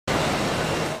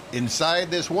Inside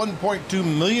this 1.2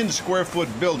 million square foot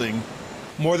building,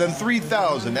 more than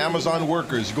 3,000 Amazon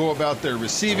workers go about their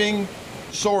receiving,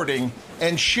 sorting,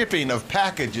 and shipping of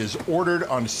packages ordered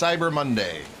on Cyber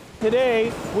Monday.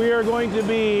 Today, we are going to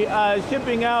be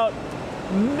shipping out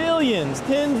millions,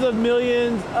 tens of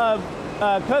millions of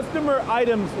customer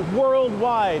items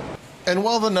worldwide. And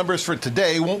while the numbers for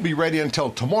today won't be ready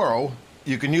until tomorrow,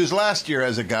 you can use last year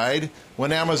as a guide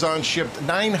when Amazon shipped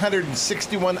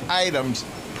 961 items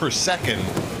per second.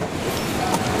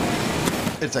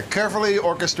 It's a carefully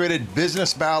orchestrated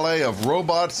business ballet of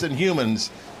robots and humans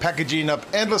packaging up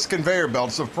endless conveyor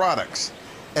belts of products.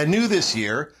 And new this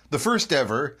year, the first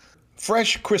ever,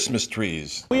 fresh Christmas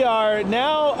trees. We are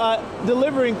now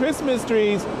delivering Christmas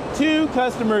trees to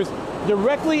customers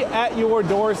directly at your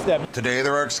doorstep. Today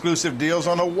there are exclusive deals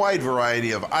on a wide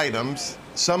variety of items,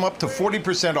 some up to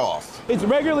 40% off. It's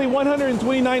regularly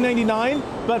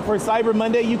 $129.99, but for Cyber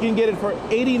Monday you can get it for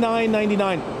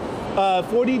 $89.99,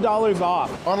 $40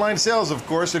 off. Online sales, of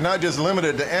course, are not just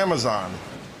limited to Amazon,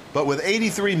 but with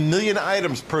 83 million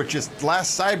items purchased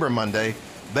last Cyber Monday,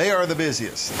 they are the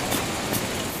busiest.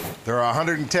 There are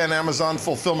 110 Amazon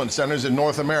fulfillment centers in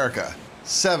North America,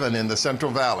 7 in the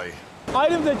Central Valley.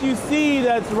 Items that you see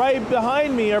that's right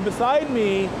behind me or beside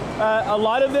me, a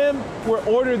lot of them were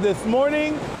ordered this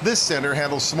morning. This center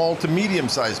handles small to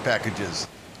medium-sized packages.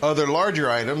 Other larger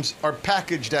items are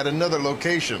packaged at another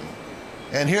location.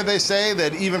 And here they say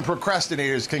that even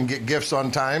procrastinators can get gifts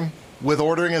on time, with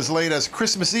ordering as late as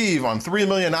Christmas Eve on 3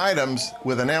 million items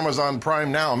with an Amazon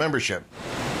Prime Now membership.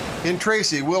 In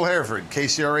Tracy, Will Hereford,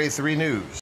 KCRA 3 News.